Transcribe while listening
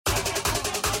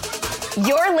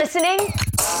You're listening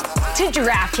to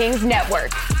DraftKings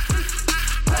Network.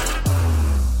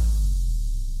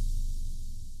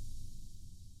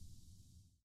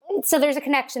 So there's a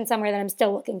connection somewhere that I'm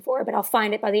still looking for, but I'll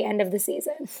find it by the end of the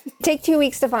season. Take 2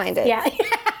 weeks to find it. Yeah.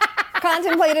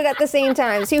 Contemplate it at the same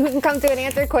time. See who can come to an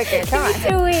answer quicker. Come on.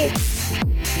 2 weeks.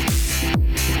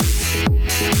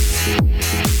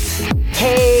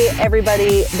 Hey,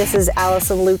 everybody. This is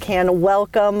Allison Lucan.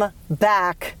 Welcome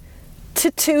back to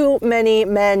Too Many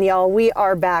Men, y'all. We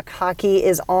are back. Hockey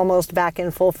is almost back in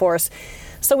full force,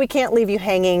 so we can't leave you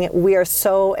hanging. We are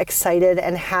so excited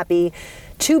and happy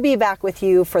to be back with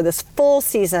you for this full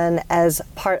season as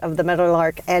part of the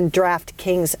Meadowlark and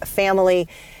DraftKings family.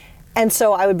 And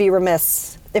so I would be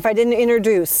remiss if I didn't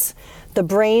introduce the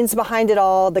brains behind it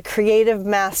all, the creative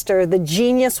master, the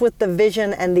genius with the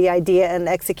vision and the idea and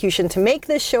execution to make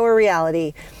this show a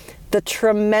reality, the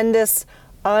tremendous,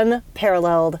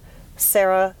 unparalleled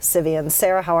Sara Civian.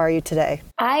 Sara, how are you today?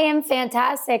 I am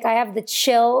fantastic. I have the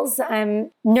chills. I'm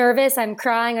nervous. I'm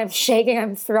crying. I'm shaking.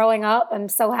 I'm throwing up. I'm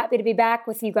so happy to be back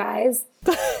with you guys.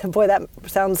 Boy, that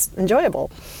sounds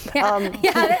enjoyable.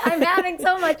 Yeah, I'm having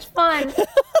so much fun.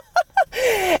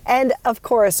 And of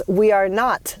course, we are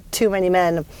not Too Many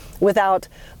Men without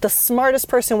the smartest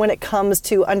person when it comes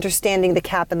to understanding the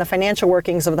cap and the financial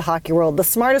workings of the hockey world, the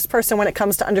smartest person when it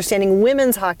comes to understanding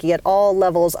women's hockey at all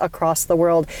levels across the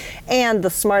world, and the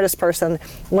smartest person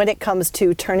when it comes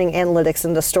to turning analytics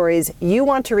into stories you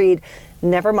want to read.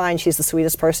 Never mind, she's the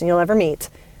sweetest person you'll ever meet.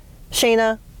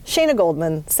 Shayna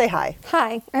Goldman, say hi.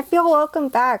 Hi. I feel welcome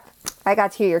back. I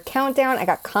got to hear your countdown. I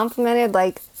got complimented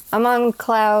like I'm on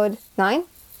cloud 9?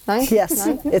 9? Yes,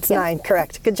 9? it's 9,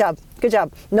 correct. Good job. Good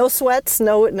job. No sweats,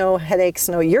 no headaches,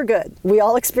 you're good. We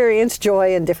all experience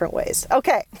joy in different ways.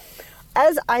 Okay.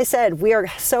 As I said, we are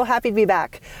so happy to be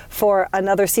back for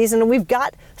another season, and we've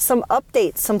got some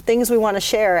updates, some things we want to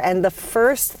share. And the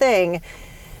first thing,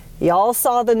 y'all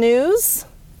saw the news.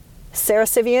 Sara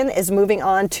Civian is moving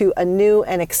on to a new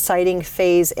and exciting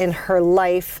phase in her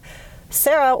life.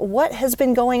 Sara, what has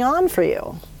been going on for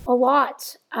you? A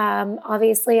lot.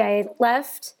 Obviously, I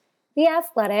left The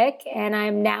Athletic, and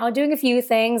I'm now doing a few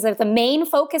things with the main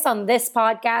focus on this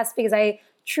podcast because I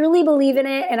truly believe in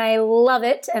it, and I love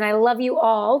it, and I love you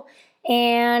all.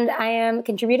 And I am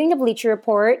contributing to Bleacher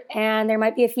Report, and there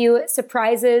might be a few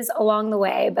surprises along the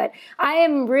way, but I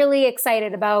am really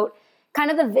excited about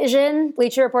kind of the vision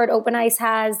Bleacher Report Open Ice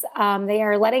has. They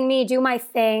are letting me do my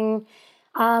thing.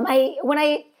 When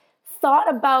I thought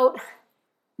about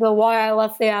the why I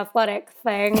left The Athletic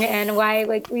thing and why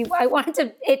I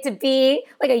wanted it to be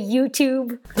like a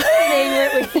YouTube thing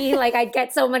where it would be like I'd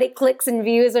get so many clicks and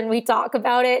views when we talk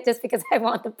about it just because I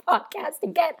want the podcast to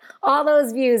get all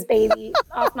those views, baby,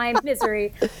 off my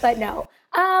misery. But no,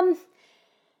 I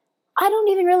don't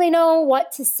even really know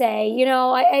what to say. You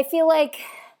know, I feel like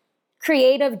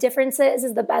creative differences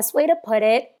is the best way to put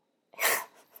it.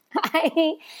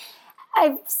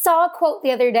 I saw a quote the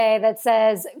other day that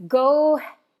says, go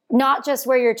not just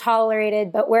where you're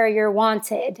tolerated, but where you're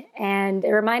wanted. And it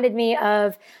reminded me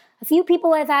of a few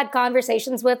people I've had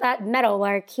conversations with at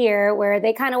Meadowlark here where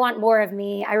they kind of want more of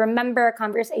me. I remember a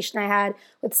conversation I had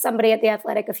with somebody at The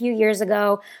Athletic a few years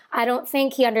ago. I don't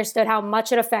think he understood how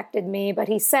much it affected me, but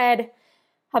he said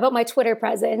about my Twitter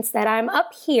presence that I'm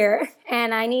up here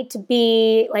and I need to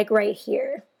be like right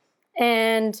here.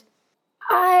 And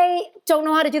I don't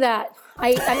know how to do that.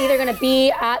 I'm either going to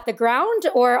be at the ground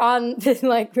or on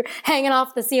like hanging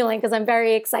off the ceiling because I'm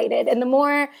very excited. And the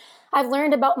more I've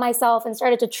learned about myself and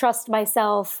started to trust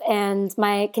myself and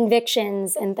my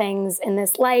convictions and things in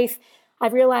this life,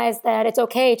 I've realized that it's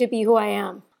okay to be who I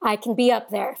am. I can be up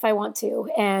there if I want to.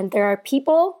 And there are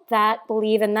people that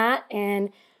believe in that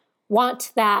and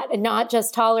want that and not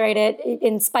just tolerate it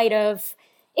in spite of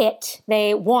it.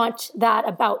 They want that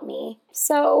about me.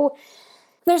 So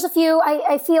there's a few,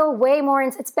 I feel way more,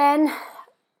 it's been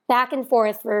back and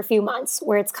forth for a few months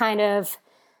where it's kind of,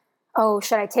 oh,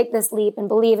 should I take this leap and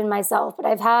believe in myself? But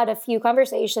I've had a few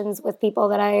conversations with people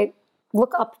that I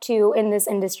look up to in this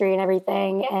industry and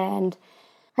everything, and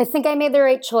I think I made the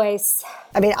right choice.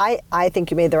 I mean, I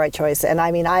think you made the right choice. And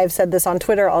I mean, I've said this on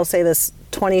Twitter. I'll say this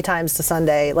 20 times to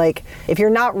Sunday. Like, if you're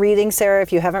not reading Sara,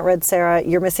 if you haven't read Sara,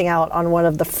 you're missing out on one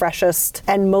of the freshest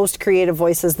and most creative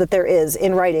voices that there is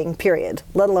in writing, period,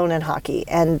 let alone in hockey.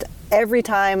 And every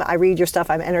time I read your stuff,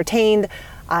 I'm entertained.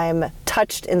 I'm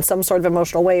touched in some sort of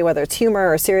emotional way, whether it's humor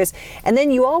or serious. And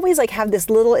then you always like have this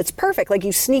little, it's perfect. Like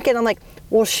you sneak in, I'm like,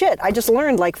 well, shit, I just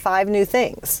learned like 5 new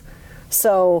things.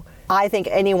 So I think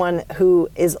anyone who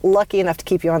is lucky enough to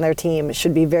keep you on their team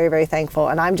should be very, very thankful.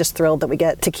 And I'm just thrilled that we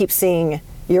get to keep seeing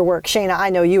your work. Shayna, I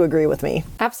know you agree with me.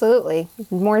 Absolutely.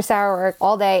 More Sarah work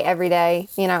all day, every day.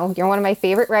 You know, you're one of my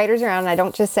favorite writers around. And I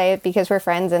don't just say it because we're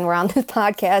friends and we're on this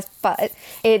podcast, but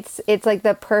it's like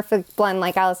the perfect blend.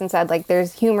 Like Allison said, like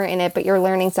there's humor in it, but you're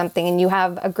learning something and you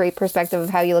have a great perspective of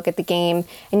how you look at the game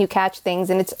and you catch things.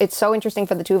 And it's so interesting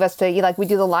for the two of us to, like, we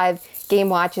do the live game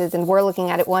watches and we're looking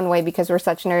at it one way because we're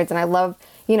such nerds. And I love,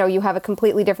 you know, you have a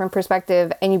completely different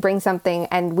perspective and you bring something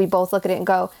and we both look at it and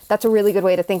go, that's a really good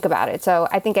way to think about it. So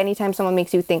I think anytime someone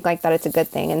makes you think like that, it's a good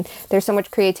thing. And there's so much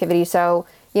creativity. So,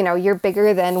 you know, you're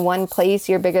bigger than one place,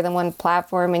 you're bigger than one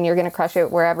platform, and you're going to crush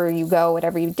it wherever you go,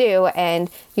 whatever you do. And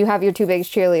you have your two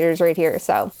biggest cheerleaders right here.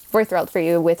 So we're thrilled for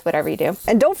you with whatever you do.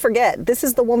 And don't forget, this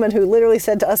is the woman who literally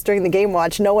said to us during the game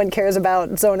watch, no one cares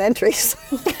about zone entries.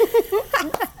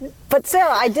 But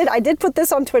Sarah, I did put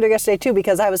this on Twitter yesterday too,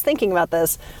 because I was thinking about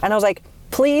this and I was like,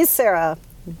 please, Sarah,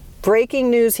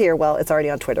 breaking news here. Well, it's already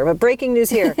on Twitter, but breaking news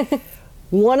here.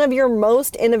 One of your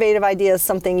most innovative ideas,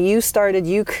 something you started,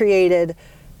 you created,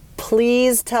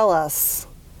 please tell us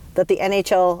that the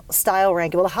NHL style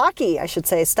ranking, well, the hockey, I should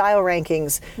say, style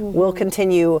rankings will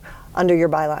continue under your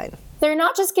byline. They're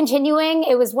not just continuing.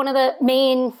 It was one of the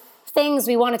main things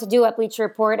we wanted to do at Bleacher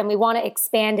Report, and we want to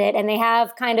expand it. And they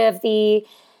have kind of the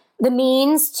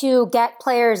means to get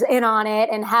players in on it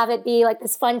and have it be like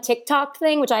this fun TikTok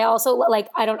thing, which I also like.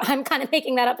 I'm kind of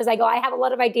making that up as I go. I have a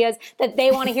lot of ideas that they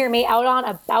want to hear me out on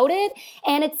about it.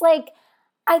 And it's like,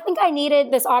 I think I needed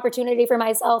this opportunity for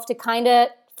myself to kind of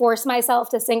force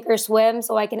myself to sink or swim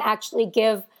so I can actually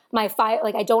give my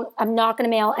I'm not going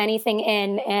to mail anything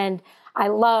in. And I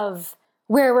love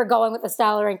where we're going with the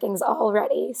style rankings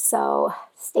already. So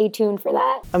stay tuned for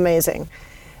that. Amazing.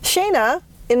 Shayna,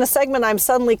 in the segment I'm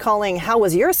suddenly calling How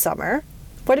Was Your Summer?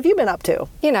 What have you been up to?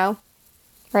 You know,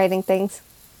 writing things.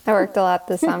 I worked a lot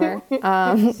this summer.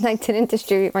 I didn't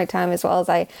distribute my time as well as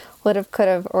I would have, could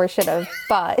have, or should have.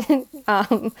 But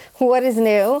what is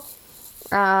new?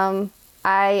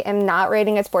 I am not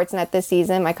writing at Sportsnet this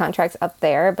season. My contract's up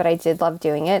there, but I did love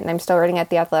doing it. And I'm still writing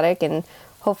at The Athletic. And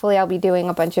hopefully I'll be doing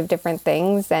a bunch of different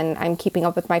things. And I'm keeping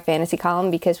up with my fantasy column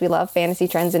because we love fantasy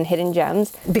trends and hidden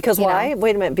gems. Because why?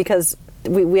 Wait a minute. Because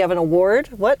we have an award?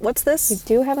 What's this? We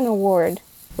do have an award.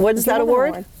 What is that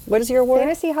award? What is your award?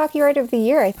 Fantasy Hockey Writer of the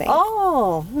Year, I think.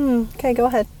 Oh, okay, go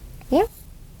ahead. Yeah.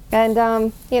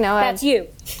 And, you know. That's you.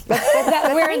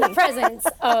 We're in the presence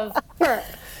of her.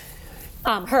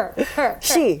 Her.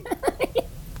 She.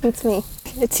 It's me.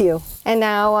 It's you. And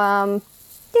now,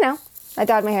 you know, I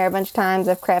dyed my hair a bunch of times.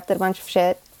 I've crafted a bunch of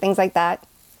shit, things like that.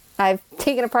 I've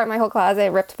taken apart my whole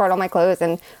closet, ripped apart all my clothes,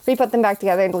 and re-put them back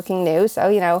together and looking new. So,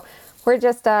 you know, we're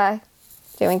just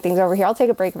doing things over here. I'll take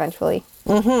a break eventually.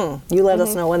 You let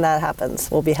us know when that happens.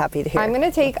 We'll be happy to hear. I'm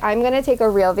gonna take a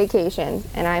real vacation,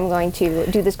 and I'm going to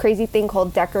do this crazy thing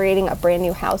called decorating a brand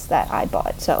new house that I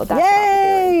bought. So that's what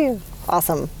I'm doing.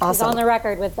 Awesome. She's on the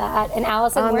record with that. And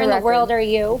Allison, where in the world are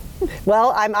you?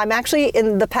 Well, I'm actually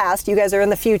in the past. You guys are in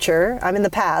the future. I'm in the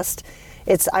past.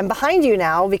 I'm behind you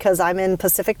now because I'm in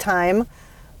Pacific time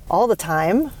all the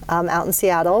time. I'm out in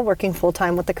Seattle working full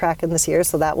time with the Kraken this year.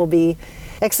 So that will be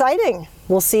exciting.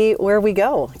 We'll see where we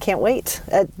go. Can't wait.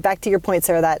 Back to your point,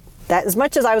 Sarah, that as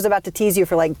much as I was about to tease you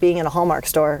for like being in a Hallmark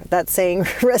store, that saying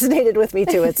resonated with me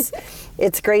too.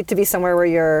 It's great to be somewhere where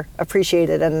you're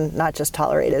appreciated and not just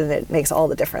tolerated, and it makes all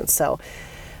the difference. So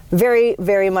very,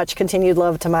 very much continued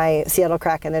love to my Seattle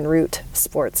Kraken and Root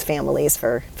Sports families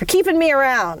for keeping me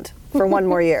around for one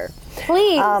more year.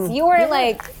 Please, you are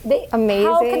like amazing.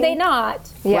 How could they not?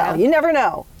 Yeah, well, you never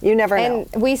know. You never know.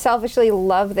 And we selfishly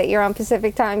love that you're on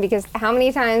Pacific time because how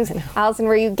many times, Allison,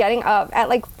 were you getting up at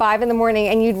like 5 a.m.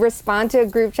 and you'd respond to a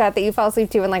group chat that you fell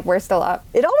asleep to and like we're still up?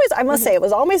 It always, I must say, it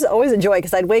was always a joy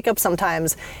because I'd wake up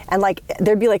sometimes and like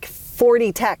there'd be like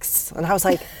 40 texts and I was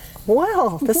like,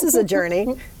 wow, this is a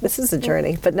journey. This is a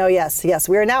journey. But no, yes,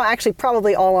 we are now actually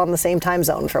probably all on the same time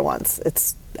zone for once.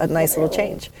 It's a nice little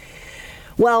change.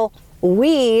 Well,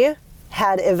 we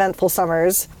had eventful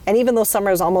summers, and even though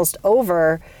summer is almost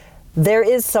over, there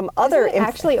is some other... Is it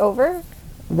actually over?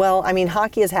 Well, I mean,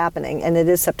 hockey is happening, and it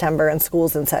is September, and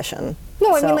school's in session.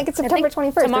 No, I mean, like, it's September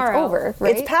 21st. Tomorrow. It's over,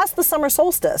 right? It's past the summer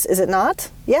solstice, is it not?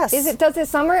 Yes. Does the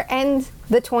summer end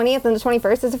the 20th and the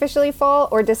 21st is officially fall,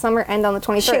 or does summer end on the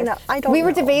 21st? Shayna, I don't know. We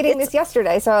were debating this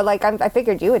yesterday, so, like, I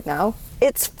figured you would know.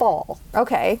 It's fall.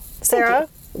 Okay. Sarah?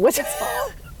 What's fall?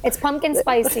 It's pumpkin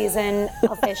spice season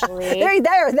officially.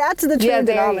 There, that's the true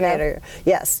denominator.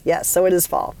 Yes, so it is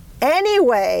fall.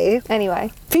 Anyway,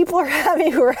 people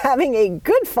who are having a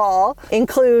good fall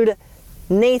include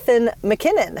Nathan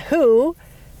MacKinnon, who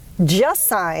just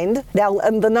signed. Now,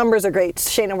 the numbers are great.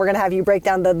 Shayna, we're going to have you break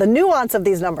down the nuance of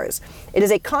these numbers. It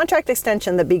is a contract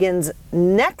extension that begins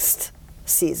next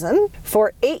season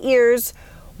for 8 years,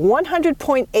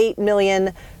 $100.8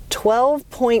 million,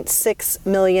 $12.6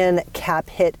 million cap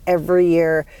hit every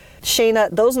year. Shayna,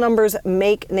 those numbers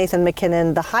make Nathan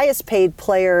MacKinnon the highest paid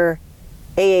player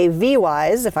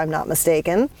AAV-wise, if I'm not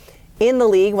mistaken, in the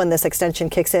league when this extension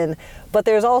kicks in. But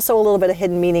there's also a little bit of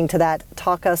hidden meaning to that.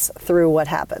 Talk us through what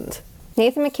happened.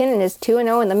 Nathan MacKinnon is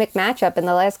 2-0 in the Mick matchup in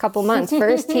the last couple months.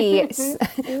 First,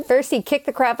 he kicked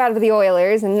the crap out of the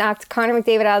Oilers and knocked Connor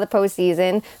McDavid out of the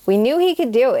postseason. We knew he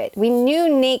could do it. We knew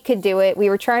Nate could do it. We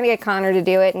were trying to get Connor to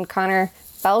do it, and Connor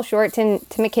fell short to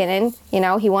MacKinnon. You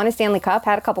know, he won a Stanley Cup,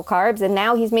 had a couple carbs, and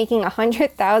now he's making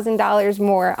 $100,000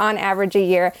 more on average a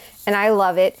year, and I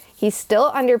love it. He's still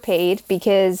underpaid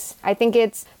because I think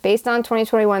it's based on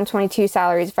 2021-22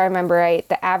 salaries, if I remember right,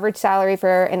 the average salary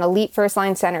for an elite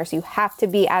first-line center. So you have to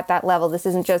be at that level. This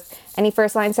isn't just any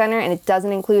first-line center, and it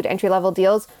doesn't include entry-level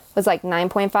deals. Was like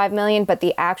 $9.5 million, but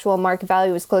the actual market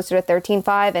value was closer to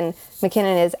 $13.5, and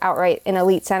MacKinnon is outright an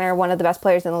elite center, one of the best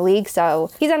players in the league.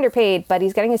 So he's underpaid, but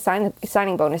he's getting his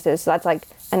signing bonuses, so that's like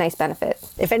a nice benefit.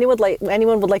 If anyone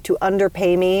would like to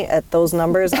underpay me at those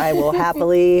numbers, I will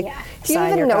happily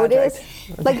sign your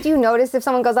contract. Do you notice if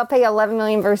someone goes, I'll pay you $11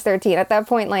 million versus 13? At that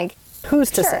point, like,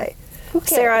 who's to say?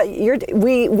 Sarah,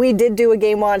 we did do a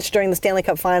game watch during the Stanley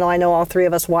Cup final. I know all three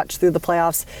of us watched through the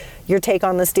playoffs. Your take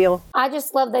on this deal? I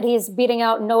just love that he's beating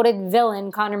out noted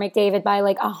villain Connor McDavid by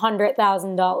like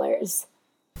 $100,000.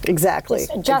 Exactly.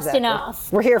 Just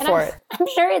enough. We're here for it. I'm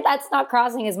sure that's not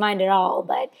crossing his mind at all,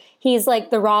 but he's like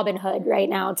the Robin Hood right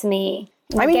now to me.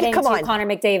 I mean, getting come to on. Connor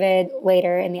McDavid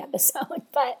later in the episode,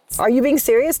 but are you being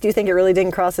serious? Do you think it really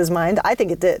didn't cross his mind? I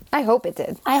think it did. I hope it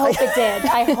did. I hope it did.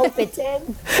 I hope it did.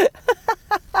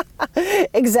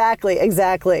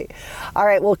 Exactly. All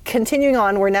right, well, continuing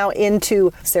on, we're now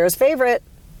into Sarah's favorite.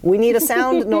 We need a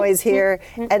sound noise here,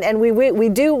 and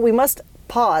we must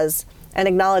pause and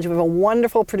acknowledge we have a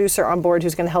wonderful producer on board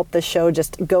who's going to help this show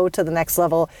just go to the next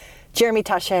level. Jeremy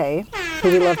Taché,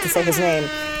 who we love to say his name.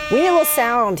 We need a little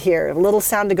sound here, a little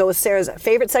sound to go with Sarah's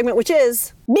favorite segment, which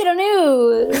is Bit of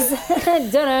news.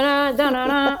 Dun-dun-dun,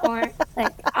 dun-dun-dun, or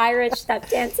like Irish step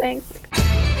dancing.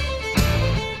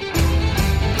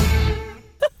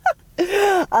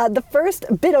 The first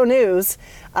bit of news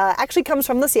actually comes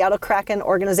from the Seattle Kraken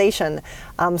organization,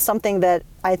 something that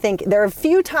I think there are a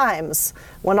few times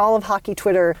when all of hockey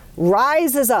Twitter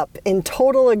rises up in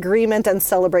total agreement and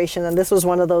celebration, and this was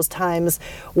one of those times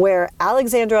where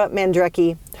Alexandra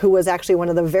Mandrecki, who was actually one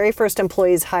of the very first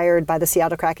employees hired by the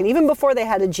Seattle Kraken, even before they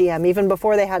had a GM, even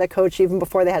before they had a coach, even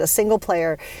before they had a single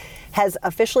player, has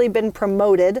officially been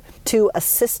promoted to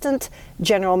assistant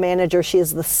general manager. She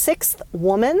is the 6th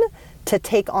woman to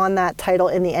take on that title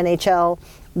in the NHL.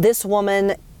 This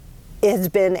woman has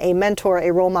been a mentor,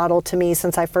 a role model to me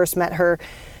since I first met her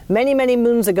many, many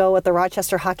moons ago at the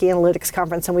Rochester Hockey Analytics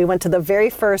Conference, and we went to the very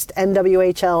first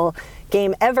NWHL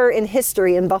game ever in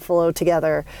history in Buffalo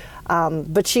together.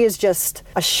 But she is just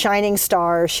a shining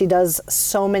star. She does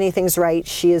so many things right.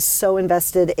 She is so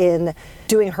invested in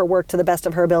doing her work to the best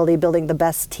of her ability, building the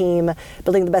best team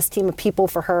of people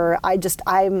for her. I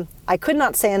could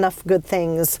not say enough good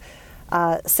things.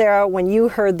 Sarah, when you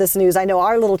heard this news, I know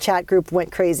our little chat group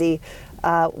went crazy.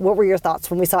 What were your thoughts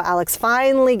when we saw Alex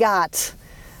finally got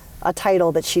a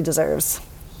title that she deserves?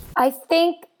 I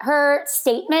think her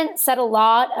statement said a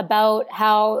lot about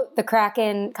how the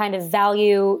Kraken kind of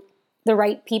value the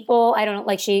right people. I don't know,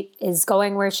 like she is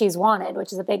going where she's wanted,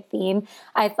 which is a big theme.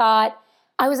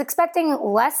 I was expecting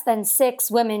less than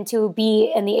 6 women to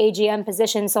be in the AGM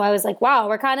position. So I was like, wow,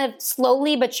 we're kind of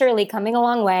slowly but surely coming a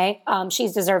long way.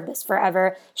 She's deserved this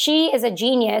forever. She is a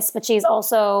genius, but she's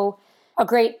also a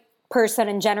great person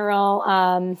in general.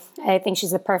 I think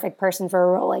she's the perfect person for a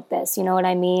role like this. You know what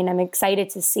I mean? I'm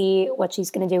excited to see what she's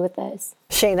going to do with this.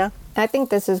 Shayna? I think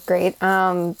this is great.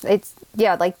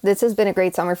 This has been a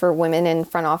great summer for women in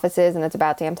front offices, and it's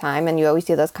about damn time. And you always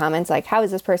see those comments like, how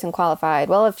is this person qualified?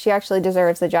 Well, if she actually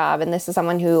deserves the job, and this is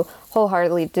someone who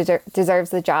wholeheartedly deserves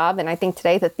the job. And I think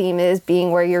today the theme is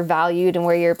being where you're valued and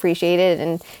where you're appreciated.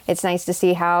 And it's nice to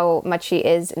see how much she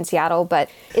is in Seattle. But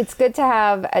it's good to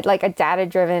have a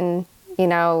data-driven,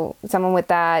 someone with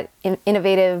that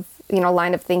innovative,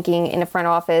 line of thinking in a front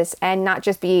office, and not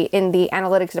just be in the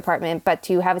analytics department, but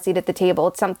to have a seat at the table.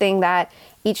 It's something that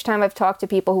each time I've talked to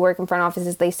people who work in front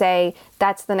offices, they say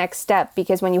that's the next step,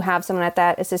 because when you have someone at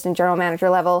that assistant general manager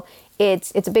level,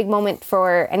 it's a big moment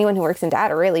for anyone who works in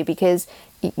data, really, because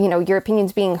your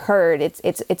opinion's being heard.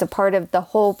 It's a part of the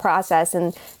whole process,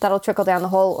 and that'll trickle down the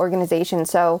whole organization.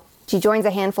 So She joins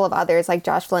a handful of others like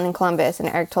Josh Flynn in Columbus and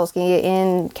Eric Tulsky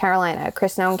in Carolina,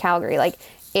 Chris Snow in Calgary. Like,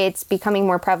 it's becoming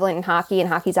more prevalent in hockey, and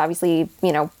hockey's obviously,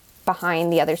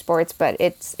 behind the other sports, but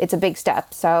it's a big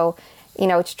step. So,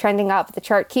 it's trending up. The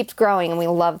chart keeps growing, and we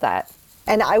love that.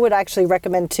 And I would actually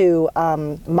recommend to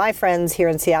my friends here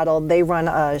in Seattle, they run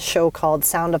a show called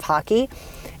Sound of Hockey.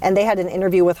 And they had an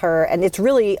interview with her, and it's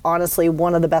really, honestly,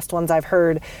 one of the best ones I've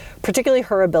heard, particularly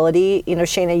her ability.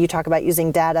 Shayna, you talk about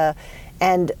using data,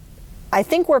 and I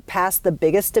think we're past the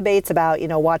biggest debates about,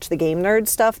 watch the game nerd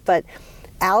stuff, but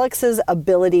Alex's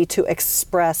ability to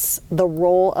express the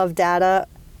role of data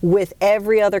with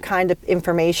every other kind of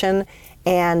information,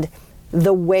 and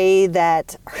the way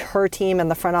that her team and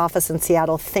the front office in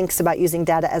Seattle thinks about using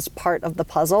data as part of the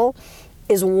puzzle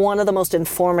is one of the most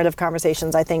informative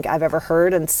conversations I think I've ever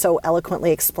heard, and so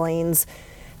eloquently explains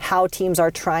how teams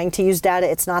are trying to use data.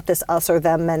 It's not this us or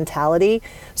them mentality.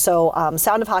 So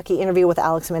Sound of Hockey interview with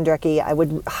Alex Mindrecki, I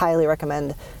would highly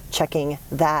recommend checking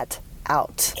that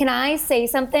out. Can I say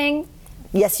something?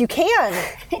 Yes, you can.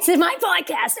 It's in my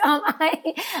podcast.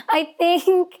 I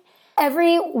think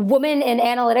every woman in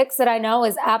analytics that I know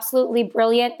is absolutely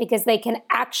brilliant because they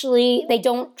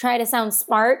don't try to sound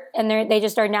smart, and they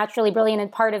just are naturally brilliant.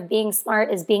 And part of being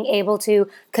smart is being able to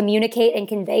communicate and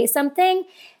convey something.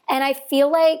 And I feel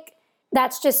like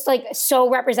that's just like so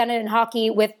represented in hockey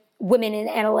with women in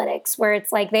analytics, where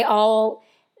it's like they all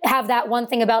have that one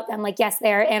thing about them. Like, yes,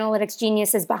 they're analytics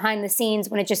geniuses behind the scenes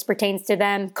when it just pertains to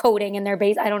them coding in their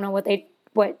base. I don't know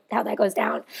how that goes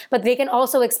down, but they can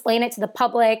also explain it to the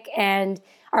public and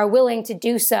are willing to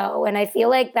do so. And I feel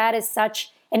like that is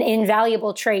such an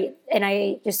invaluable trait. And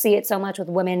I just see it so much with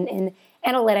women in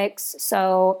analytics.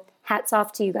 So hats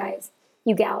off to you guys,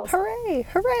 you gals. Hooray,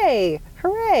 hooray,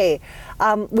 hooray.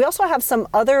 We also have some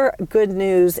other good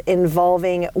news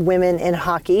involving women in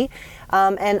hockey.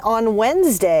 And on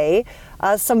Wednesday,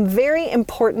 some very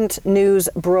important news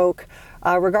broke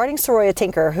regarding Saroya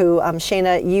Tinker, who,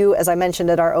 Shayna, you, as I mentioned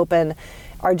at our open,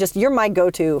 you're my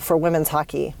go-to for women's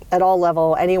hockey at all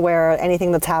level, anywhere,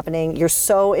 anything that's happening. You're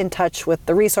so in touch with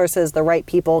the resources, the right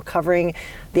people covering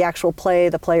the actual play,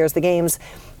 the players, the games.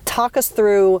 Talk us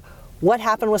through what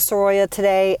happened with Saroya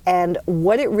today and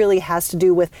what it really has to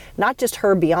do with not just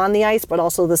her beyond the ice, but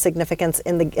also the significance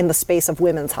in the space of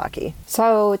women's hockey.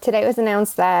 So today it was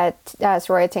announced that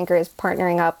Saroya Tinker is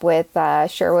partnering up with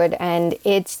Sherwood, and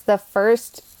it's the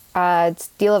first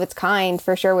deal of its kind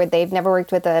for Sherwood. They've never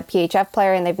worked with a PHF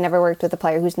player, and they've never worked with a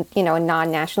player who's, a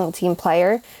non-national team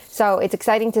player. So it's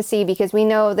exciting to see, because we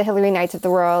know the Hillary Knights of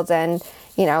the world and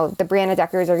the Brianna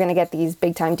Deckers are going to get these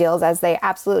big time deals, as they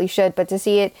absolutely should. But to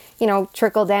see it,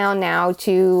 trickle down now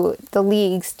to the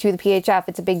leagues, to the PHF,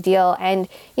 it's a big deal. And,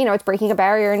 it's breaking a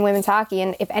barrier in women's hockey.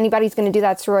 And if anybody's going to do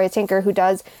that, it's Saroya Tinker, who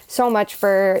does so much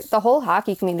for the whole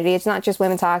hockey community. It's not just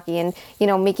women's hockey, and,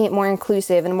 making it more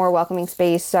inclusive and a more welcoming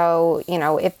space. So,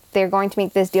 if they're going to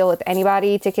make this deal with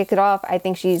anybody to kick it off, I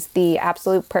think she's the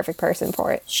absolute perfect person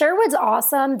for it. Sherwood's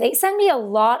awesome. They sent me a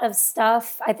lot of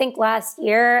stuff, I think last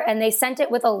year, and they sent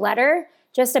it with a letter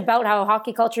just about how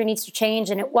hockey culture needs to change.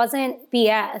 And it wasn't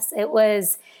BS. It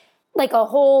was like a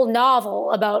whole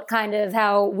novel about kind of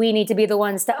how we need to be the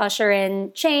ones to usher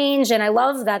in change. And I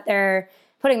love that they're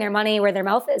putting their money where their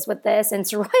mouth is with this. And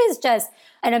Saroya is just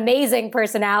an amazing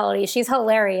personality. She's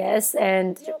hilarious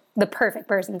and the perfect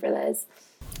person for this.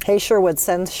 Hey, Sherwood,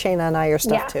 send Shayna and I your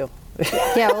stuff too.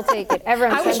 Yeah, we'll take it.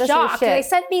 Everyone I was shocked. They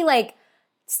sent me like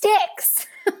sticks.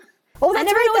 Oh, I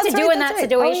never know what to do in that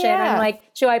situation. Oh, yeah. I'm like,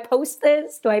 should I post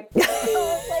this? Do I?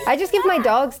 I just give my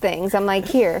dogs things. I'm like,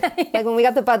 here. Like when we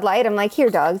got the Bud Light, I'm like,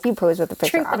 here, dogs, you pose with the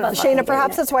picture. Shayna,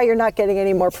 perhaps that's why you're not getting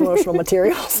any more promotional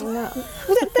materials. No.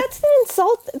 That's an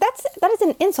insult. That is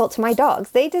an insult to my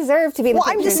dogs. They deserve to be in the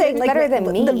picture. I'm just saying, like, better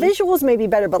than me. The visuals may be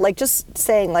better, but like just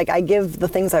saying, like, I give the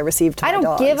things I receive to my dogs. I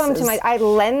don't give them to I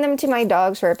lend them to my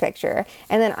dogs for a picture,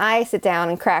 and then I sit down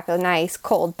and crack a nice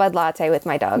cold Bud latte with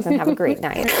my dogs and have a great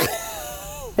night.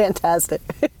 Fantastic.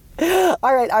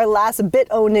 All right, our last bit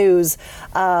o' news.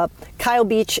 Kyle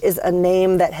Beach is a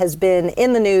name that has been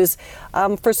in the news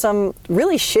for some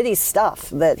really shitty stuff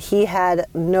that he had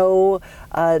no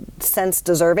sense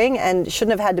deserving and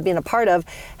shouldn't have had to be a part of.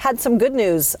 Had some good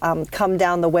news come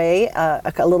down the way a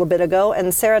little bit ago.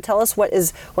 And Sarah, tell us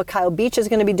what Kyle Beach is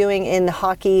going to be doing in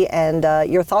hockey and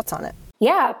your thoughts on it.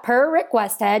 Yeah, per Rick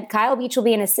Westhead, Kyle Beach will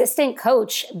be an assistant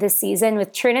coach this season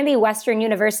with Trinity Western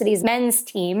University's men's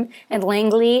team in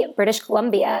Langley, British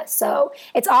Columbia. So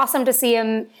it's awesome to see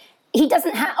him. He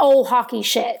doesn't have hockey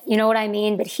shit, you know what I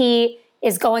mean? But he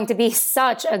is going to be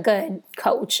such a good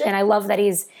coach. And I love that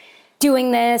he's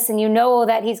doing this, and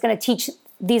that he's going to teach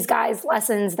these guys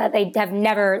lessons that they have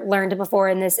never learned before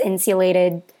in this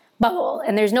insulated bubble.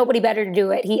 And there's nobody better to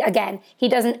do it. He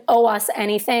doesn't owe us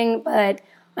anything, but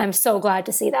I'm so glad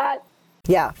to see that.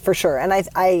 Yeah, for sure. And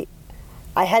I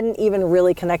hadn't even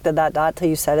really connected that dot till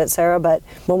you said it, Sarah, but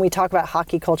when we talk about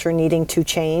hockey culture needing to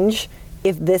change,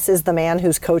 if this is the man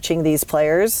who's coaching these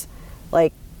players,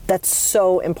 like, that's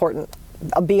so important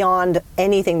beyond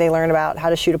anything they learn about how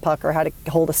to shoot a puck or how to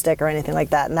hold a stick or anything like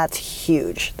that. And that's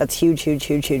huge. That's huge, huge,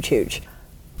 huge, huge, huge.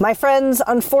 My friends,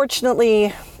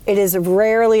 unfortunately, it is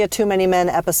rarely a Too Many Men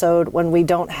episode when we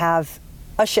don't have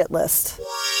a shit list.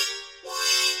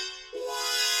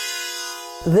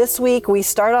 This week, we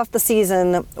start off the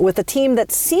season with a team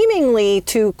that seemingly,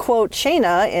 to quote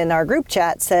Shayna in our group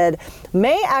chat, said,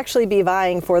 may actually be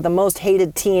vying for the most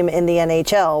hated team in the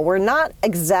NHL. We're not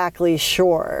exactly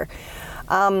sure.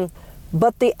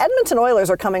 But the Edmonton Oilers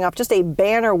are coming up just a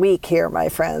banner week here, my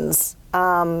friends.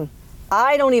 I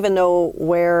don't even know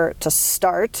where to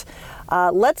start.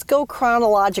 Let's go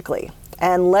chronologically,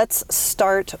 and let's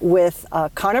start with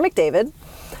Connor McDavid,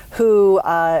 who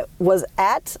was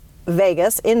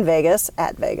in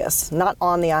Vegas, not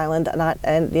on the island,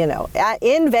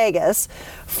 in Vegas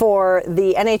for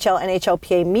the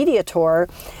NHLPA media tour.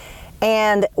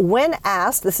 And when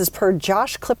asked, this is per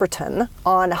Josh Clipperton,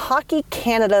 on Hockey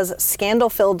Canada's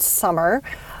scandal-filled summer,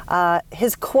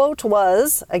 his quote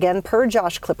was, again, per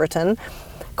Josh Clipperton,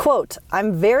 quote,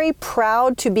 "I'm very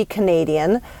proud to be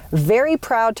Canadian, very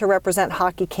proud to represent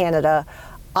Hockey Canada.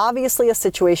 Obviously a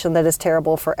situation that is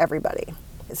terrible for everybody."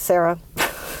 Sarah?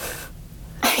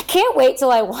 I can't wait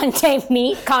till I one day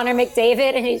meet Connor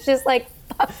McDavid and he's just like,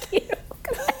 fuck you.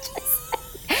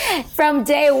 From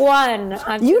day one.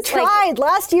 You tried.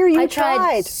 Last year you tried. I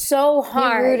tried so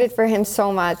hard. You rooted for him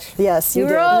so much. Yes, you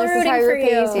did. We're all This is rooting how he for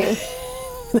repays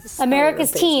you.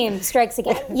 America's team strikes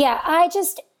again. Yeah,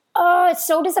 it's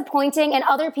so disappointing. And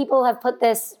other people have put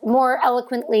this more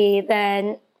eloquently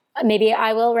than maybe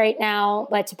I will right now.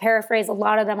 But to paraphrase a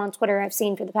lot of them on Twitter I've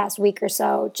seen for the past week or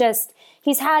so,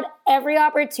 he's had every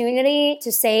opportunity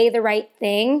to say the right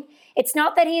thing. It's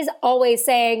not that he's always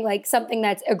saying like something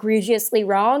that's egregiously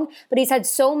wrong, but he's had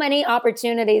so many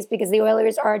opportunities because the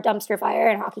Oilers are a dumpster fire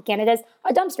and Hockey Canada's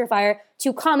a dumpster fire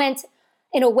to comment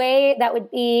in a way that would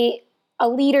be a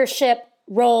leadership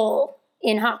role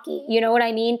in hockey. You know what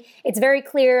I mean? It's very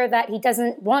clear that he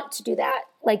doesn't want to do that.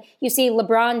 Like you see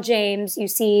LeBron James, you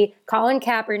see Colin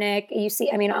Kaepernick,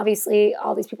 obviously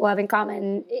all these people have in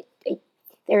common.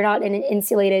 They're not in an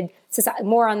insulated society.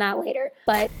 More on that later.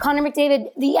 But Connor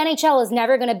McDavid, the NHL is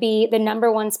never going to be the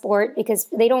number one sport because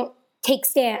they don't take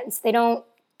stands. They don't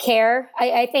care.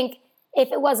 I think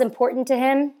if it was important to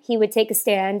him, he would take a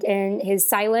stand, and his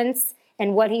silence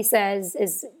and what he says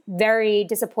is very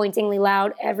disappointingly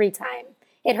loud every time.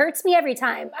 It hurts me every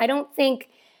time. I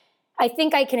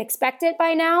think I can expect it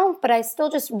by now, but I still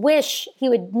just wish he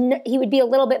would be a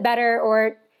little bit better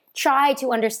or try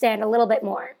to understand a little bit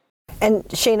more. And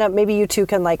Shayna, maybe you two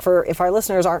can, if our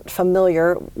listeners aren't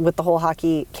familiar with the whole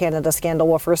Hockey Canada scandal,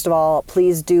 well, first of all,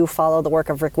 please do follow the work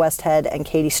of Rick Westhead and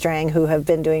Katie Strang, who have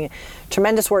been doing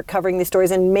tremendous work covering these stories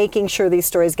and making sure these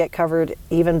stories get covered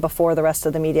even before the rest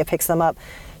of the media picks them up.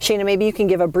 Shayna, maybe you can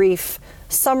give a brief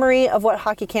summary of what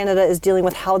Hockey Canada is dealing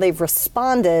with, how they've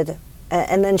responded,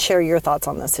 and then share your thoughts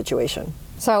on this situation.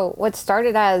 So what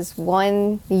started as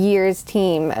one year's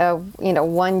team,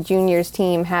 one juniors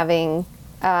team having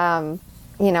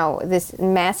this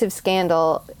massive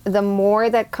scandal, the more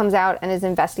that comes out and is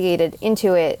investigated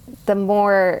into it, the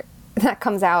more that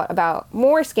comes out about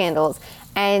more scandals.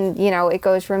 And, it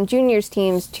goes from juniors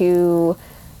teams to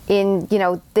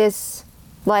this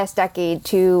last decade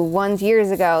to ones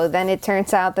years ago. Then it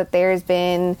turns out that there's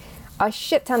been a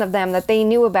shit ton of them that they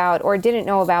knew about or didn't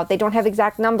know about. They don't have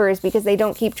exact numbers because they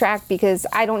don't keep track because,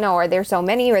 I don't know, are there so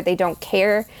many or they don't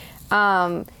care?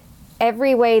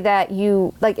 Every way that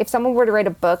if someone were to write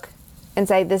a book and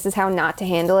say, this is how not to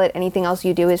handle it, anything else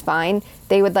you do is fine,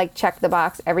 they would check the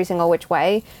box every single which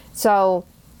way. So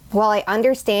while I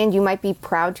understand you might be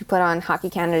proud to put on Hockey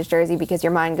Canada's jersey because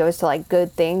your mind goes to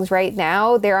good things right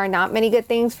now, there are not many good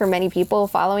things for many people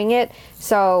following it.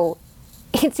 So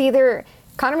it's either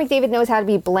Connor McDavid knows how to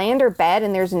be bland or bad,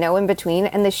 and there's no in between.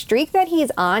 And the streak that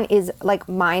he's on is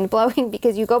mind blowing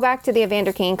because you go back to the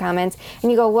Evander Kane comments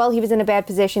and you go, well, he was in a bad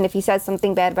position. If he says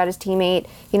something bad about his teammate,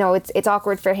 it's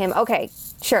awkward for him. Okay,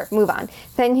 sure, move on.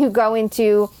 Then you go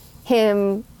into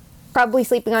him probably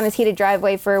sleeping on his heated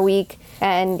driveway for a week,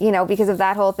 and because of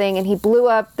that whole thing, and he blew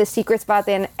up the secret spot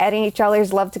that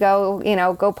NHLers love to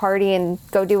go party and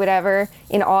go do whatever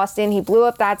in Austin. He blew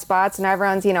up that spot, so now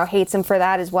everyone's hates him for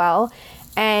that as well.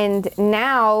 And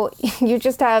now you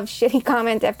just have shitty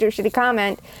comment after shitty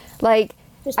comment. Like,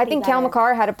 I think Cale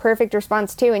Makar had a perfect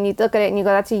response too, and you look at it and you go,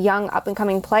 that's a young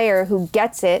up-and-coming player who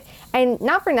gets it. And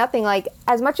not for nothing, like,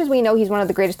 as much as we know he's one of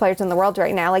the greatest players in the world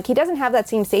right now, like, he doesn't have that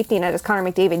same safety net as Connor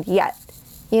McDavid yet,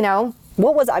 you know?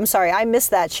 What was, I'm sorry, I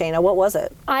missed that, Shayna. What was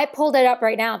it? I pulled it up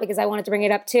right now because I wanted to bring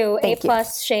it up too. Thank you.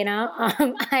 Shayna.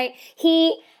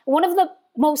 One of the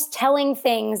most telling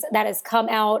things that has come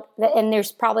out, and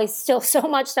there's probably still so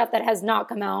much stuff that has not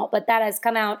come out, but that has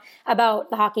come out about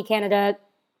the Hockey Canada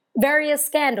various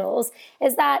scandals,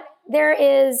 is that there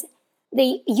is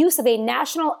the use of a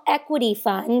national equity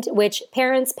fund, which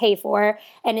parents pay for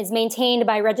and is maintained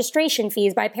by registration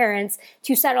fees by parents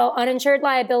to settle uninsured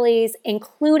liabilities,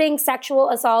 including sexual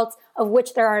assaults, of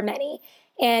which there are many.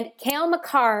 And Cale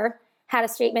Makar had a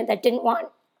statement that didn't want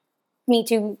me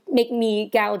to make me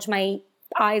gouge my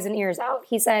eyes and ears out.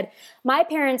 He said, my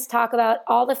parents talk about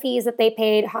all the fees that they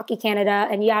paid Hockey Canada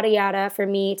and yada yada for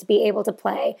me to be able to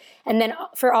play. And then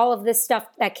for all of this stuff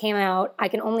that came out, I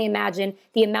can only imagine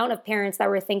the amount of parents that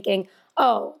were thinking,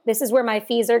 oh, this is where my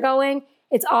fees are going.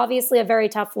 It's obviously a very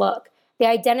tough look. The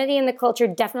identity and the culture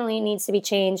definitely needs to be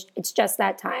changed. It's just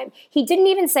that time. He didn't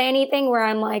even say anything where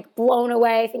I'm like blown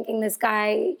away thinking this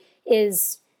guy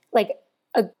is like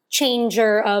a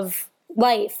changer of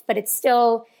life, but it's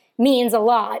still means a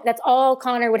lot. That's all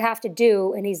Connor would have to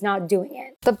do, and he's not doing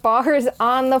it. The bar's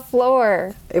on the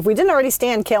floor. If we didn't already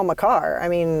stand Cale Makar, I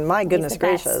mean, my goodness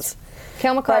gracious.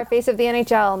 Cale Makar, face of the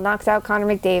NHL, knocks out Connor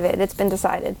McDavid. It's been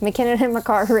decided. McKinnon and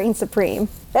Makar reign supreme.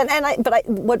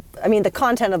 The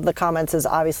content of the comments is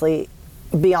obviously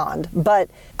beyond.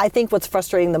 But I think what's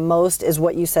frustrating the most is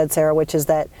what you said, Sarah, which is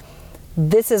that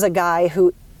this is a guy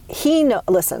who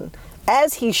listen.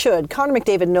 As he should, Connor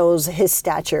McDavid knows his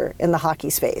stature in the hockey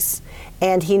space.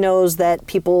 And he knows that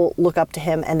people look up to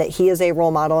him and that he is a role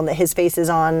model and that his face is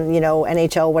on,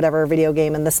 NHL, whatever, video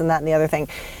game and this and that and the other thing.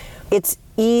 It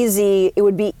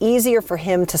would be easier for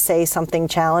him to say something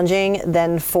challenging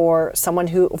than for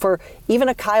for even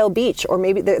a Kyle Beach, or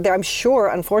maybe I'm sure,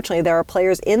 unfortunately, there are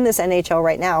players in this NHL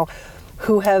right now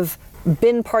who have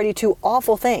been party to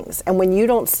awful things. And when you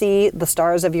don't see the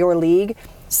stars of your league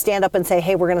stand up and say,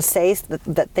 hey, we're going to say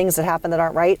that things that happen that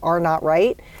aren't right are not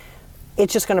right,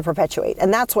 it's just going to perpetuate.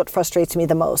 And that's what frustrates me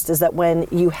the most, is that when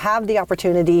you have the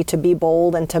opportunity to be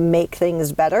bold and to make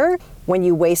things better, when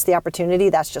you waste the opportunity,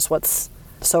 that's just what's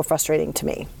so frustrating to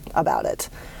me about it.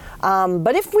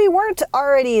 But if we weren't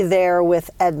already there with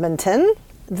Edmonton,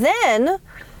 then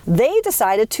they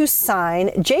decided to sign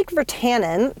Jake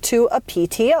Virtanen to a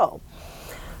PTO.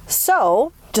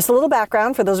 So, just a little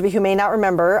background for those of you who may not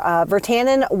remember,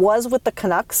 Virtanen was with the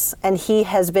Canucks, and he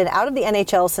has been out of the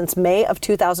NHL since May of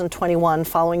 2021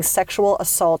 following sexual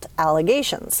assault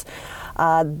allegations.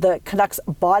 The Canucks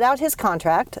bought out his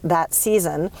contract that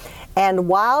season, and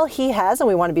while he has, and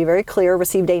we want to be very clear,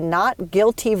 received a not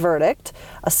guilty verdict,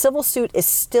 a civil suit is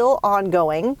still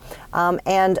ongoing.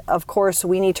 And of course,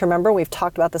 we need to remember, we've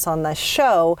talked about this on the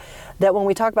show, that when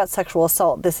we talk about sexual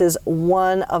assault, this is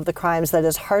one of the crimes that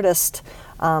is hardest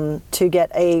to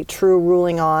get a true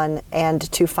ruling on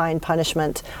and to find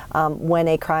punishment when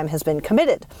a crime has been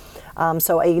committed.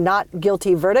 So a not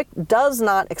guilty verdict does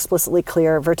not explicitly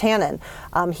clear Virtanen.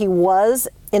 He was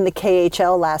in the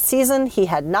KHL last season. He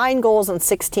had 9 goals and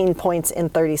 16 points in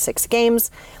 36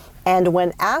 games. And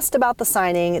when asked about the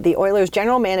signing, the Oilers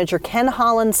general manager Ken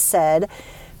Holland said,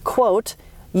 quote,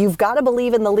 "You've got to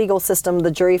believe in the legal system.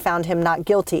 The jury found him not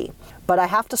guilty. But I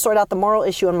have to sort out the moral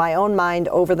issue in my own mind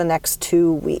over the next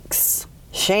 2 weeks."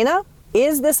 Shayna,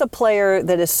 is this a player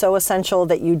that is so essential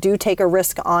that you do take a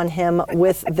risk on him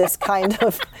with this kind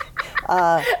of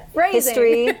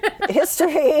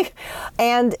history?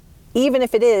 And even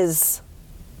if it is,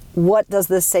 what does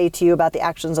this say to you about the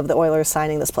actions of the Oilers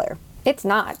signing this player? It's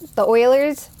not. The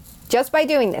Oilers, just by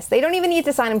doing this, they don't even need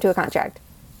to sign him to a contract.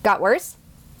 Got worse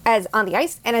as on the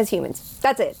ice and as humans.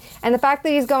 That's it. And the fact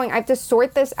that he's going, I have to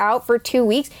sort this out for 2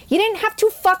 weeks. You didn't have to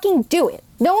fucking do it.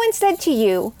 No one said to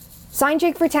you, sign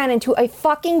Jake Virtanen to a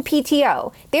fucking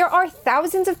PTO. There are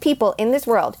thousands of people in this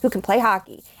world who can play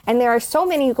hockey. And there are so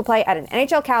many who can play at an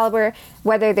NHL caliber,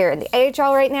 whether they're in the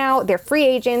AHL right now, they're free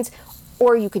agents,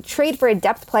 or you could trade for a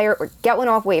depth player or get one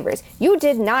off waivers. You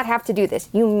did not have to do this.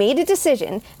 You made a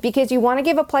decision because you want to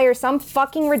give a player some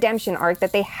fucking redemption arc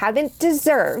that they haven't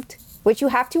deserved, which you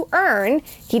have to earn.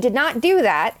 He did not do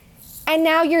that. And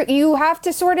now you have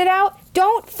to sort it out.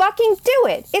 Don't fucking do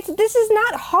it. This is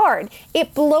not hard.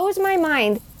 It blows my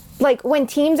mind Like, when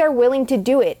teams are willing to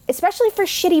do it, especially for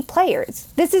shitty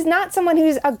players. This is not someone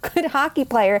who's a good hockey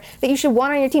player that you should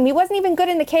want on your team. He wasn't even good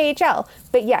in the KHL.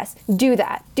 But yes, do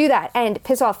that. Do that. And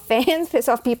piss off fans, piss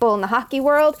off people in the hockey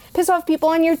world, piss off people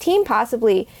on your team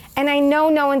possibly. And I know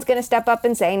no one's going to step up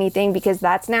and say anything because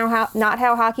that's not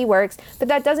how hockey works. But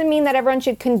that doesn't mean that everyone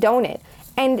should condone it.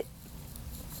 And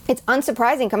it's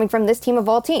unsurprising coming from this team of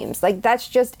all teams. Like, that's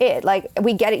just it. Like,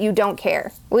 we get it. You don't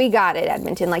care. We got it,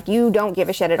 Edmonton. Like, you don't give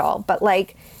a shit at all. But,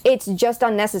 like, it's just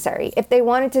unnecessary. If they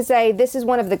wanted to say, this is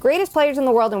one of the greatest players in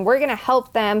the world and we're going to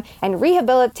help them and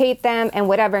rehabilitate them and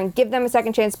whatever and give them a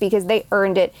second chance because they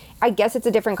earned it, I guess it's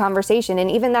a different conversation. And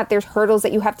even that, there's hurdles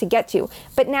that you have to get to.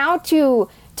 But now to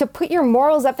put your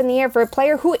morals up in the air for a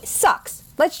player who sucks.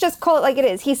 Let's just call it like it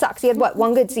is. He sucks. He had,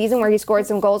 one good season where he scored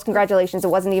some goals. Congratulations. It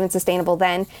wasn't even sustainable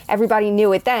then. Everybody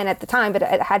knew it then at the time, but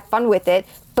had fun with it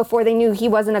before they knew he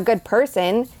wasn't a good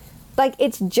person. Like,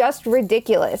 it's just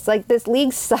ridiculous. Like, this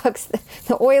league sucks.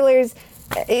 The Oilers,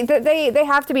 they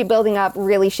have to be building up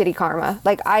really shitty karma.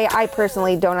 Like, I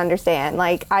personally don't understand.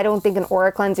 Like, I don't think an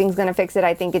aura cleansing is going to fix it.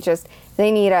 I think it's just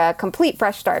they need a complete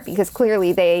fresh start because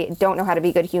clearly they don't know how to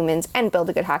be good humans and build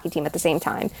a good hockey team at the same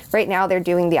time. Right now, they're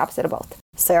doing the opposite of both.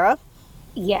 Sarah?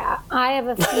 Yeah, I have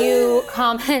a few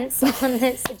comments on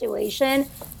this situation.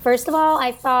 First of all,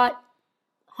 I thought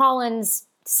Holland's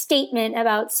statement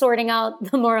about sorting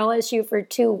out the moral issue for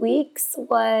 2 weeks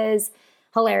was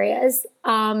hilarious.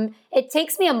 It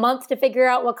takes me a month to figure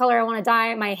out what color I want to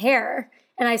dye my hair,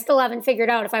 and I still haven't figured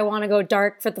out if I want to go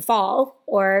dark for the fall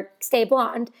or stay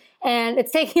blonde. And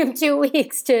it's taking him 2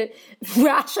 weeks to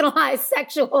rationalize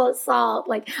sexual assault.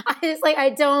 I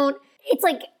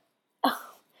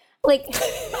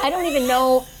don't even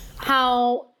know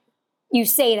how you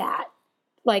say that.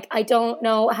 Like, I don't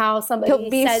know how somebody He'll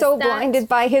be so blinded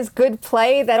by his good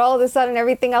play that all of a sudden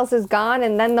everything else is gone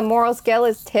and then the moral scale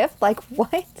is tipped. Like,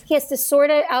 what? He has to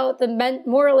sort out the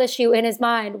moral issue in his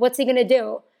mind. What's he going to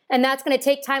do? And that's going to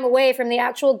take time away from the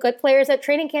actual good players at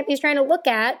training camp he's trying to look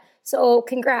at. So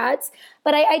congrats.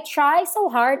 But I try so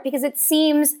hard because it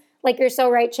seems like you're so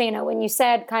right, Shayna, when you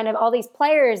said kind of all these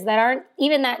players that aren't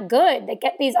even that good that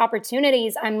get these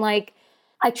opportunities. I'm like,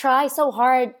 I try so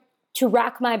hard to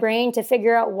rack my brain to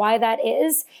figure out why that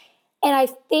is. And I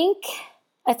think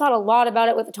I thought a lot about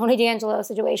it with the Tony DeAngelo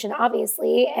situation,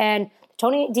 obviously. And the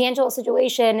Tony DeAngelo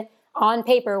situation on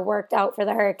paper worked out for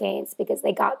the Hurricanes because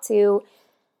they got to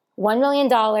 $1 million,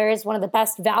 one of the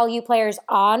best value players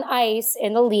on ice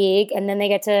in the league, and then they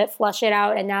get to flush it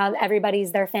out, and now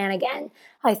everybody's their fan again.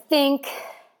 I think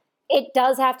it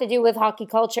does have to do with hockey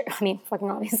culture. I mean,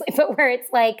 fucking obviously, but where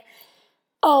it's like,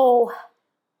 oh,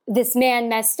 this man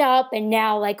messed up, and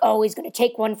now like, oh, he's going to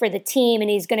take one for the team, and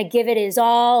he's going to give it his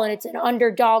all, and it's an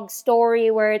underdog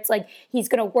story where it's like he's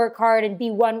going to work hard and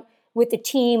be one with the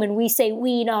team, and we say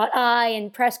we, not I,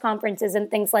 and press conferences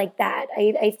and things like that.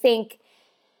 I think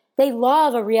they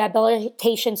love a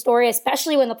rehabilitation story,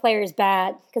 especially when the player is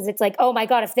bad, because it's like, oh my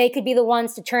God, if they could be the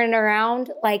ones to turn it around,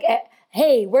 like,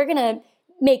 hey, we're going to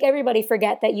make everybody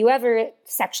forget that you ever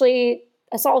sexually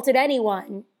assaulted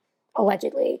anyone,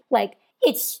 allegedly. Like,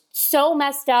 it's so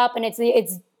messed up, and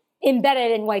it's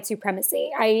embedded in white supremacy.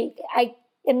 I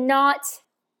am not...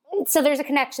 So there's a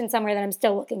connection somewhere that I'm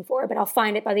still looking for, but I'll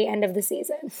find it by the end of the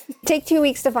season. Take 2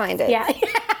 weeks to find it. Yeah.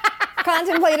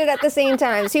 Contemplate it at the same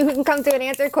time. See who can come to an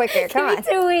answer quicker. Come on.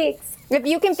 2 weeks. If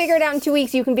you can figure it out in 2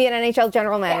 weeks, you can be an NHL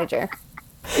general manager.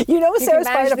 Yeah. You know, Sarah's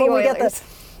fired up when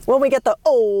we get the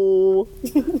oh.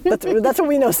 That's when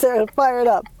we know Sarah's fired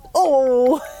up.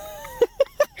 Oh.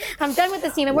 I'm done with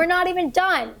this team, and we're not even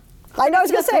done. I know, I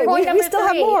was going to say, we still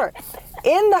have more.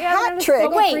 In the hat trick.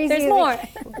 Oh, wait, there's more.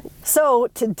 So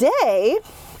today,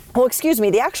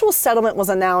 the actual settlement was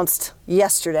announced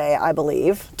yesterday, I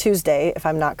believe, Tuesday, if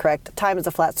I'm not correct. Time is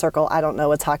a flat circle. I don't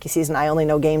know. It's hockey season. I only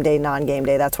know game day, non-game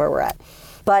day. That's where we're at.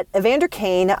 But Evander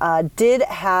Kane did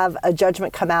have a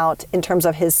judgment come out in terms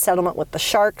of his settlement with the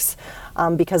Sharks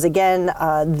because, again,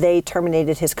 they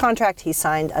terminated his contract. He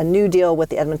signed a new deal with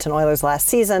the Edmonton Oilers last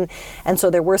season. And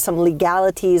so there were some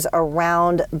legalities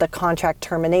around the contract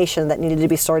termination that needed to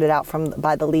be sorted out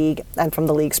by the league and from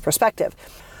the league's perspective.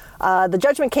 The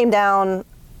judgment came down,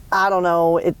 I don't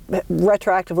know, it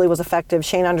retroactively was effective.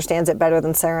 Shane understands it better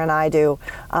than Sarah and I do.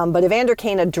 But Evander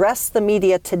Kane addressed the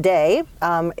media today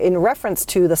in reference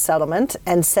to the settlement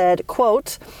and said,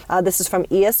 quote, this is from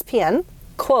ESPN,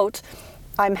 quote,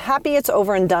 "I'm happy it's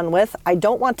over and done with. I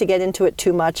don't want to get into it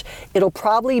too much. It'll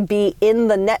probably be in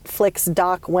the Netflix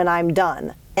doc when I'm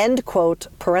done." End quote,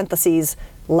 parentheses,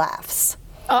 laughs.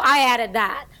 Oh, I added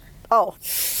that. Oh,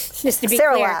 just to be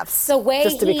Sarah clear. laughs. The way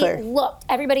Just to be he clear. looked,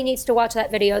 everybody needs to watch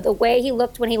that video. The way he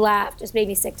looked when he laughed just made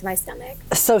me sick to my stomach.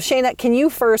 So Shayna, can you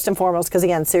first and foremost, because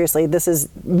again, seriously, this is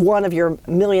one of your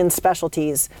million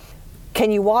specialties,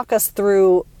 can you walk us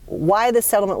through why this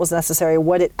settlement was necessary,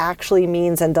 what it actually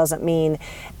means and doesn't mean,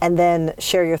 and then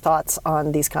share your thoughts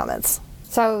on these comments?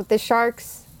 So the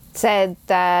Sharks said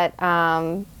that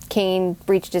Kane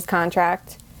breached his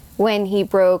contract when he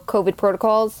broke COVID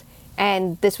protocols,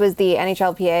 and this was the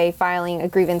NHLPA filing a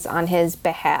grievance on his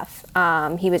behalf.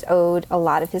 He was owed a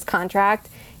lot of his contract.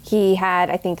 He had,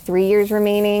 I think, 3 years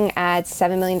remaining at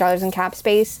 $7 million in cap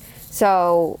space.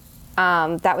 So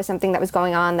that was something that was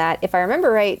going on that, if I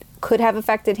remember right, could have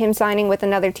affected him signing with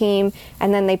another team,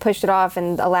 and then they pushed it off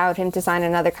and allowed him to sign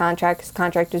another contract. His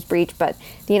contract was breached, but,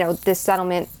 you know, this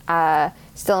settlement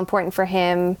still important for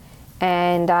him,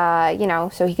 and, you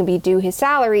know, so he can be due his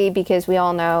salary, because we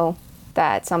all know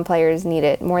that some players need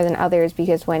it more than others,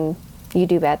 because when you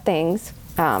do bad things,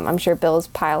 I'm sure bills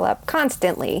pile up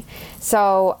constantly.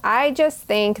 So I just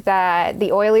think that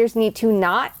the Oilers need to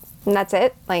not, and that's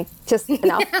it. Like, just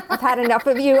enough. I've had enough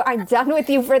of you. I'm done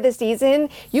with you for the season.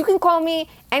 You can call me,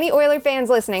 any Oiler fans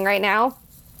listening right now,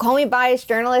 call me biased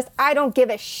journalist. I don't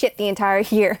give a shit the entire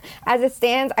year. As it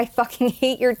stands, I fucking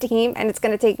hate your team, and it's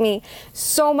going to take me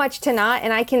so much to not.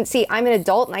 And I can see, I'm an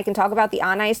adult, and I can talk about the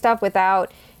on-ice stuff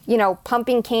without, you know,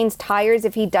 pumping Kane's tires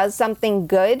if he does something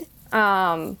good.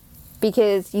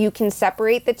 Because you can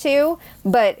separate the two,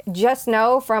 but just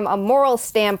know from a moral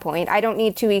standpoint, I don't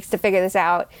need 2 weeks to figure this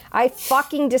out. I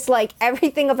fucking dislike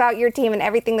everything about your team and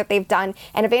everything that they've done.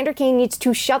 And Evander Kane needs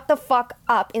to shut the fuck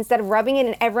up instead of rubbing it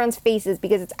in everyone's faces,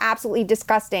 because it's absolutely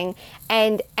disgusting.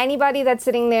 And anybody that's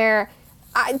sitting there,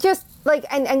 just like,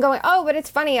 and going, oh, but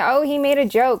it's funny. Oh, he made a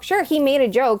joke. Sure, he made a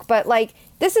joke, but like,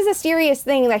 this is a serious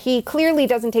thing that he clearly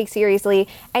doesn't take seriously,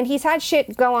 and he's had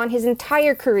shit go on his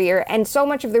entire career, and so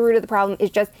much of the root of the problem is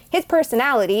just his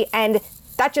personality, and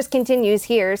that just continues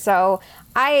here. So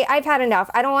I've had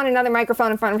enough. I don't want another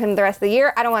microphone in front of him the rest of the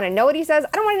year. I don't want to know what he says.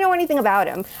 I don't want to know anything about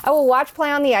him. I will watch play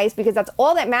on the ice, because that's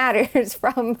all that matters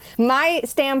from my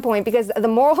standpoint, because the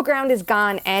moral ground is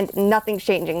gone and nothing's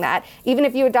changing that. Even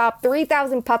if you adopt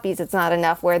 3,000 puppies, it's not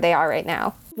enough where they are right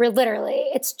now. Literally,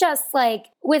 it's just like,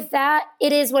 with that,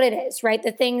 it is what it is, right?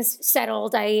 The thing's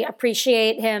settled. I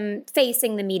appreciate him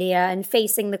facing the media and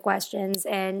facing the questions,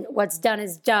 and what's done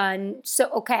is done.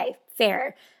 So, okay,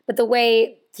 fair. But the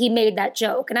way he made that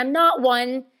joke, and I'm not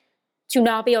one to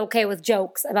not be okay with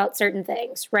jokes about certain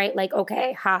things, right? Like,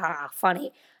 okay, haha,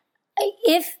 funny.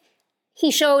 If he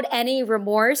showed any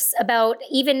remorse about,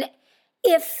 even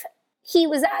if he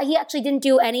actually didn't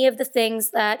do any of the things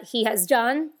that he has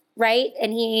done, right?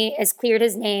 And he has cleared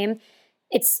his name,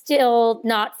 it's still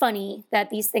not funny that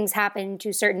these things happen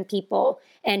to certain people.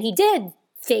 And he did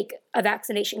fake a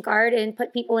vaccination card and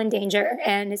put people in danger,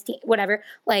 and his team, whatever.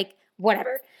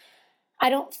 I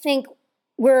don't think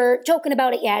we're joking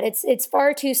about it yet. It's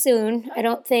far too soon. I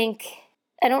don't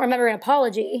remember an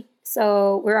apology.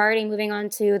 So we're already moving on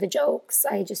to the jokes.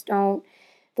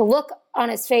 The look on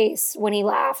his face when he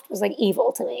laughed was like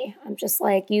evil to me. I'm just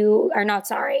like, you are not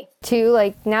sorry.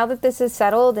 Like, now that this is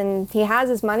settled and he has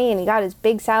his money and he got his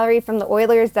big salary from the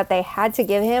Oilers that they had to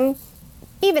give him,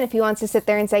 even if he wants to sit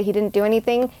there and say he didn't do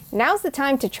anything, now's the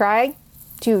time to try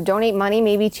to donate money,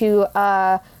 maybe to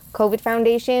a COVID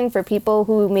foundation for people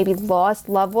who maybe lost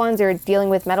loved ones or dealing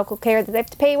with medical care that they have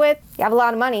to pay with. You have a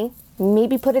lot of money.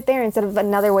 Maybe put it there instead of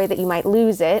another way that you might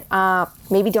lose it.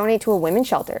 Maybe donate to a women's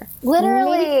shelter.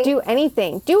 Literally. Maybe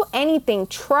do anything.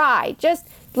 Try. Just,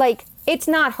 like, it's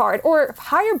not hard. Or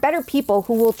hire better people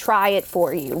who will try it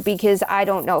for you, because I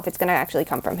don't know if it's going to actually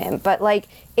come from him. But, like,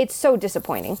 it's so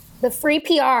disappointing. The free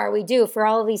PR we do for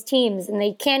all of these teams, and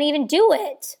they can't even do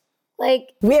it.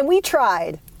 Like, We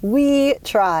tried,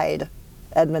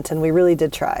 Edmonton. We really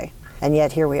did try. And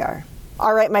yet here we are.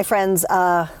 All right, my friends,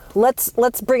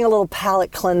 let's bring a little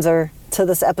palate cleanser to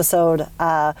this episode.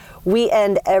 We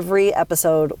end every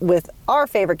episode with our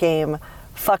favorite game,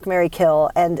 Fuck, Marry, Kill.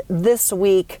 And this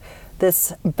week,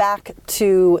 this back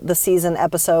to the season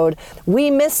episode,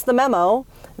 we missed the memo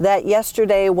that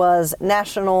yesterday was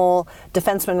National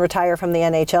Defenseman Retire from the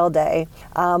NHL Day.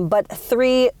 But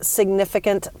 3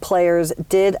 significant players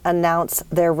did announce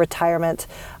their retirement.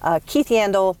 Keith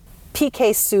Yandle, PK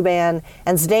Subban,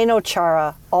 and Zdeno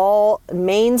Chara, all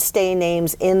mainstay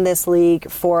names in this league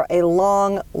for a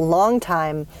long, long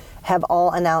time, have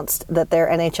all announced that their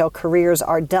NHL careers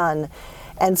are done.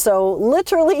 And so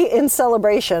literally in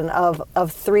celebration of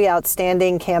 3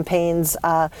 outstanding campaigns,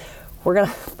 we're going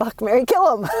to fuck, marry,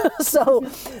 kill them. So,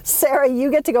 Sarah,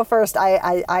 you get to go first.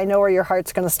 I know where your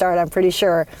heart's going to start, I'm pretty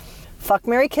sure. fuck,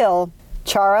 marry, kill,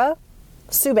 Chara,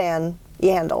 Subban,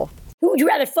 Yandel. Who would you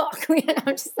rather fuck? I'm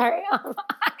just sorry. I'm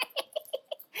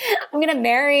going to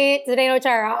marry Zdeno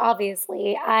Chara,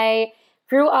 obviously. I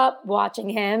grew up watching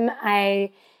him.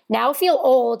 I now feel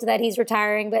old that he's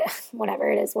retiring, but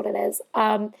whatever, it is what it is.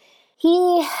 The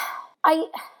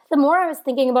more I was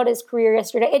thinking about his career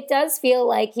yesterday, it does feel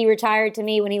like he retired to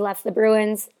me when he left the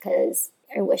Bruins, because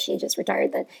I wish he just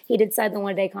retired then. He did sign the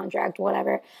one-day contract,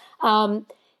 whatever.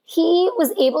 He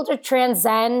was able to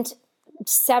transcend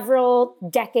several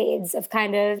decades of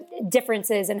kind of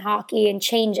differences in hockey and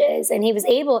changes. And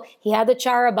he had the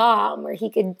Chara bomb where he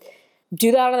could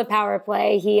do that on the power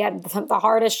play. He had the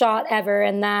hardest shot ever,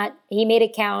 and that he made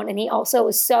it count. And he also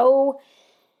was so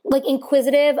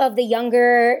inquisitive of the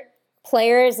younger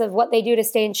players, of what they do to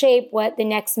stay in shape, what the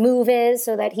next move is,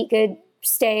 so that he could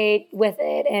stay with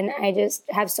it. And I just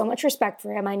have so much respect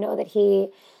for him. I know that he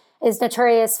is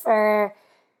notorious for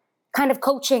kind of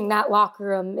coaching that locker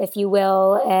room, if you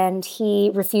will, and he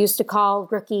refused to call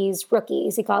rookies.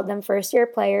 He called them first-year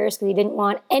players because he didn't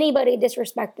want anybody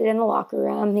disrespected in the locker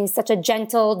room. He's such a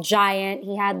gentle giant.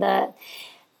 He had the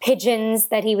pigeons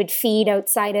that he would feed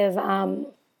outside of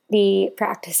the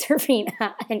practice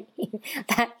arena, and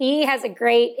he has a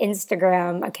great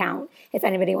Instagram account if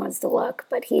anybody wants to look.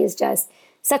 But he's just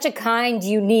such a kind,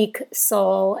 unique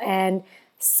soul, and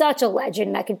such a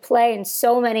legend that could play in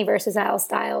so many versatile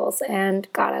styles. And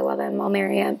God, I love him. I'll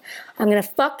marry him. I'm going to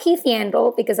fuck Keith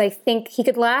Yandel because I think he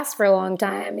could last for a long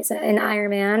time. He's an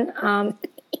Iron Man.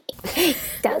 He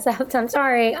does have to. I'm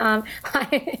sorry. I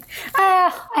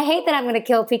hate that I'm going to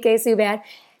kill PK Subban.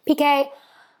 PK,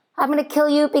 I'm going to kill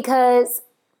you because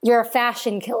you're a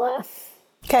fashion killer.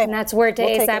 Okay. And that's word to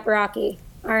A$AP Rocky.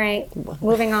 All right.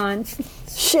 Moving on.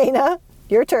 Shayna,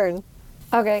 your turn.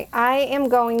 Okay, I am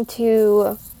going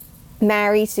to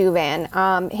marry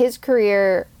Subban. His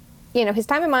career, his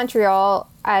time in Montreal,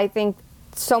 I think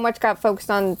so much got focused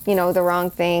on, the wrong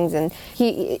things. And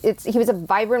he was a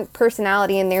vibrant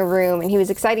personality in their room, and he was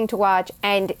exciting to watch.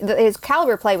 And his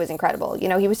caliber play was incredible.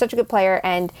 He was such a good player,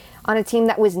 and on a team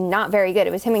that was not very good.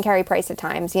 It was him and Carey Price at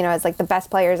times, as the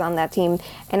best players on that team.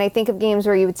 And I think of games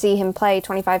where you would see him play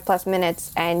 25 plus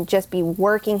minutes and just be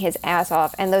working his ass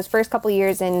off. And those first couple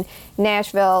years in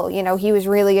Nashville, he was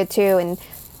really good too. And,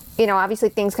 obviously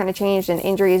things kind of changed and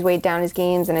injuries weighed down his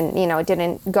games, and, it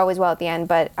didn't go as well at the end.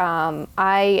 But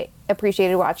I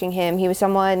appreciated watching him. He was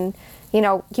someone, he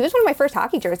was one of my first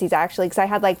hockey jerseys, actually, because I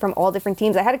had from all different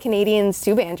teams. I had a Canadian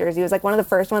Subban jersey. It was one of the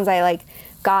first ones I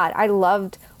got. I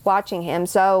loved watching him.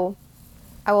 So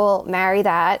I will marry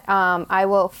that. I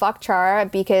will fuck Chara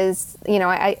because,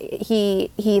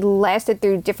 he lasted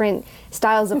through different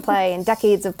styles of play and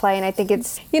decades of play. And I think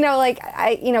it's,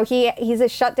 he's a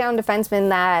shutdown defenseman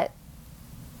that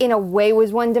in a way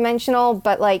was one-dimensional,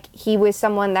 but he was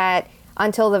someone that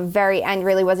until the very end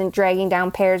really wasn't dragging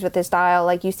down pairs with his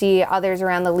style. You see others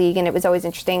around the league, and it was always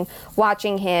interesting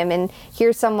watching him. And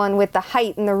here's someone with the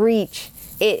height and the reach.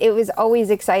 It was always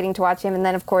exciting to watch him. And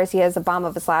then, of course, he has the bomb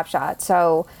of a slap shot.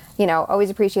 So, always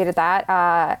appreciated that.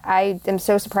 I am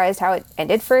so surprised how it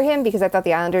ended for him, because I thought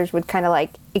the Islanders would kind of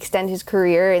extend his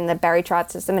career in the Barry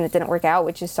Trotz system, and it didn't work out,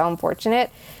 which is so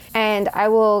unfortunate. And I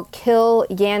will kill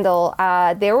Yandel.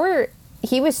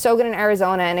 He was so good in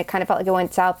Arizona, and it kind of felt like it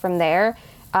went south from there.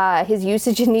 His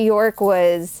usage in New York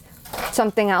was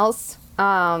something else.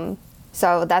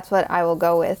 So that's what I will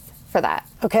go with for that.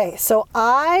 Okay, so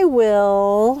I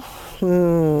will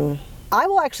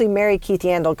actually marry Keith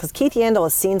Yandel, because Keith Yandel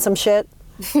has seen some shit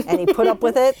and he put up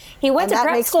with it. He went to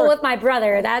prep school with my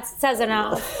brother. That says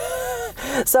enough.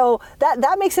 So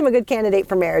that makes him a good candidate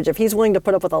for marriage. If he's willing to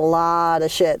put up with a lot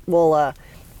of shit,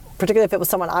 particularly if it was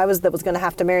someone that was going to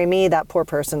have to marry me, that poor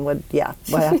person would have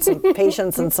some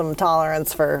patience and some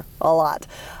tolerance for a lot.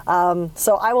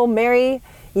 So I will marry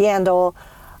Yandel.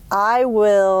 I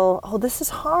will. Oh, this is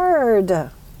hard.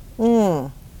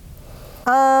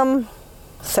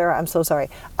 Sarah, I'm so sorry.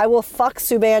 I will fuck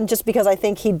Subban just because I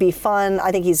think he'd be fun.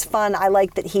 I think he's fun. I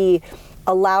like that he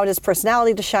allowed his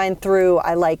personality to shine through.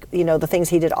 I like, the things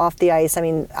he did off the ice. I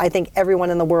mean, I think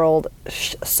everyone in the world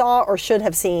saw or should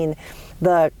have seen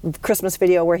the Christmas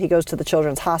video where he goes to the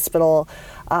Children's Hospital.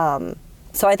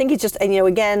 So I think he's just,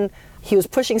 again, he was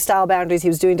pushing style boundaries. He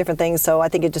was doing different things. So I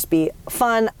think it'd just be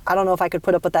fun. I don't know if I could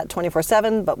put up with that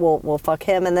 24/7, but we'll fuck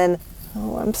him. And then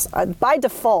by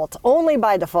default, only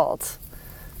by default,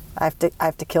 I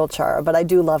have to kill Chara, but I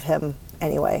do love him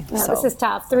anyway. No, so. This is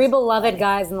tough. 3 beloved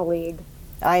guys in the league.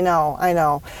 I know.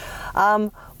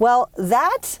 Well,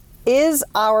 that is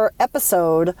our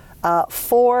episode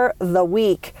for the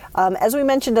week. As we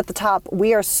mentioned at the top,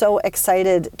 we are so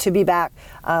excited to be back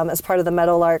as part of the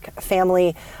Meadowlark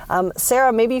family.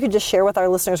 Sarah, maybe you could just share with our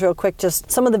listeners real quick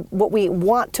just some of what we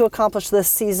want to accomplish this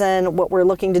season, what we're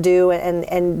looking to do,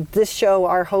 and this show,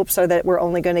 our hopes are that we're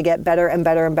only going to get better and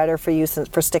better and better for you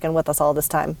for sticking with us all this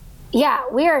time. Yeah,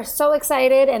 we are so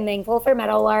excited and thankful for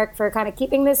Meadowlark for kind of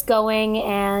keeping this going,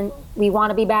 and we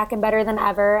want to be back and better than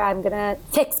ever. I'm going to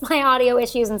fix my audio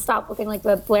issues and stop looking like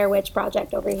the Blair Witch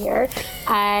Project over here.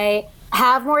 I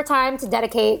have more time to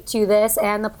dedicate to this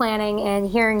and the planning and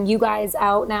hearing you guys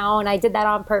out now, and I did that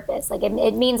on purpose. Like,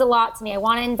 it means a lot to me. I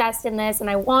want to invest in this, and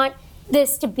I want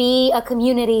this to be a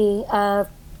community of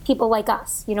people like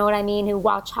us, you know what I mean, who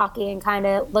watch hockey and kind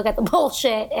of look at the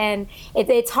bullshit. And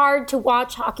it's hard to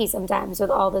watch hockey sometimes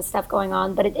with all this stuff going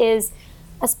on, but it is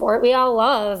a sport we all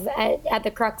love at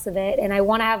the crux of it. And I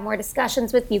want to have more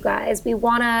discussions with you guys. We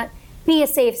want to be a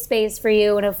safe space for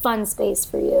you and a fun space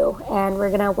for you. And we're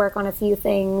going to work on a few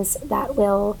things that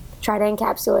will try to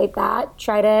encapsulate that,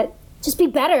 try to just be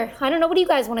better. I don't know. What do you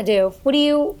guys want to do? What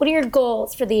are your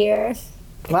goals for the year?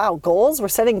 Wow, goals? We're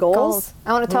setting goals?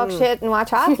 I want to talk shit and watch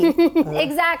hockey.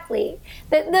 Exactly.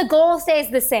 The goal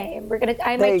stays the same.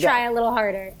 I might try a little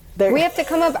harder. We have to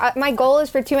come up, my goal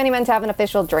is for Too Many Men to have an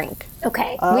official drink.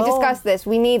 Okay. We discussed this.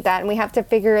 We need that, and we have to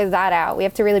figure that out. We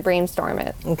have to really brainstorm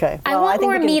it. Okay. I want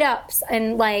more meetups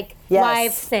and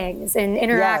live things and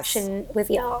interaction with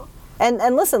y'all. And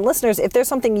listen, listeners, if there's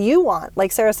something you want,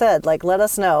 like Sarah said, let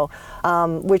us know.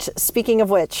 Speaking of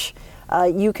which,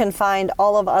 you can find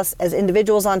all of us as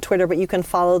individuals on Twitter, but you can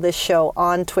follow this show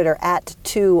on Twitter at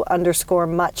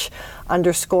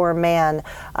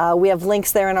 2_much_man. We have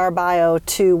links there in our bio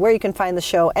to where you can find the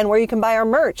show and where you can buy our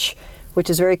merch, which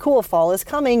is very cool. Fall is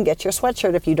coming. Get your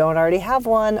sweatshirt if you don't already have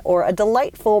one, or a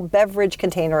delightful beverage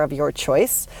container of your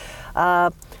choice.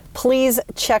 Please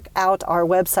check out our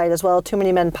website as well,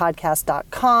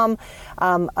 toomanymenpodcast.com.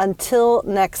 Until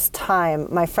next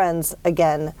time, my friends,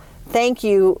 again, thank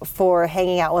you for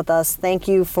hanging out with us. Thank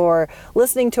you for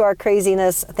listening to our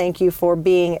craziness. Thank you for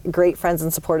being great friends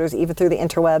and supporters, even through the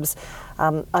interwebs.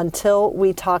 Until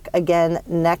we talk again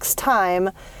next time,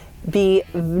 be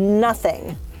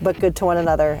nothing but good to one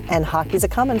another. And hockey's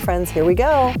a-comin', friends. Here we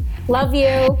go. Love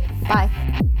you. Bye.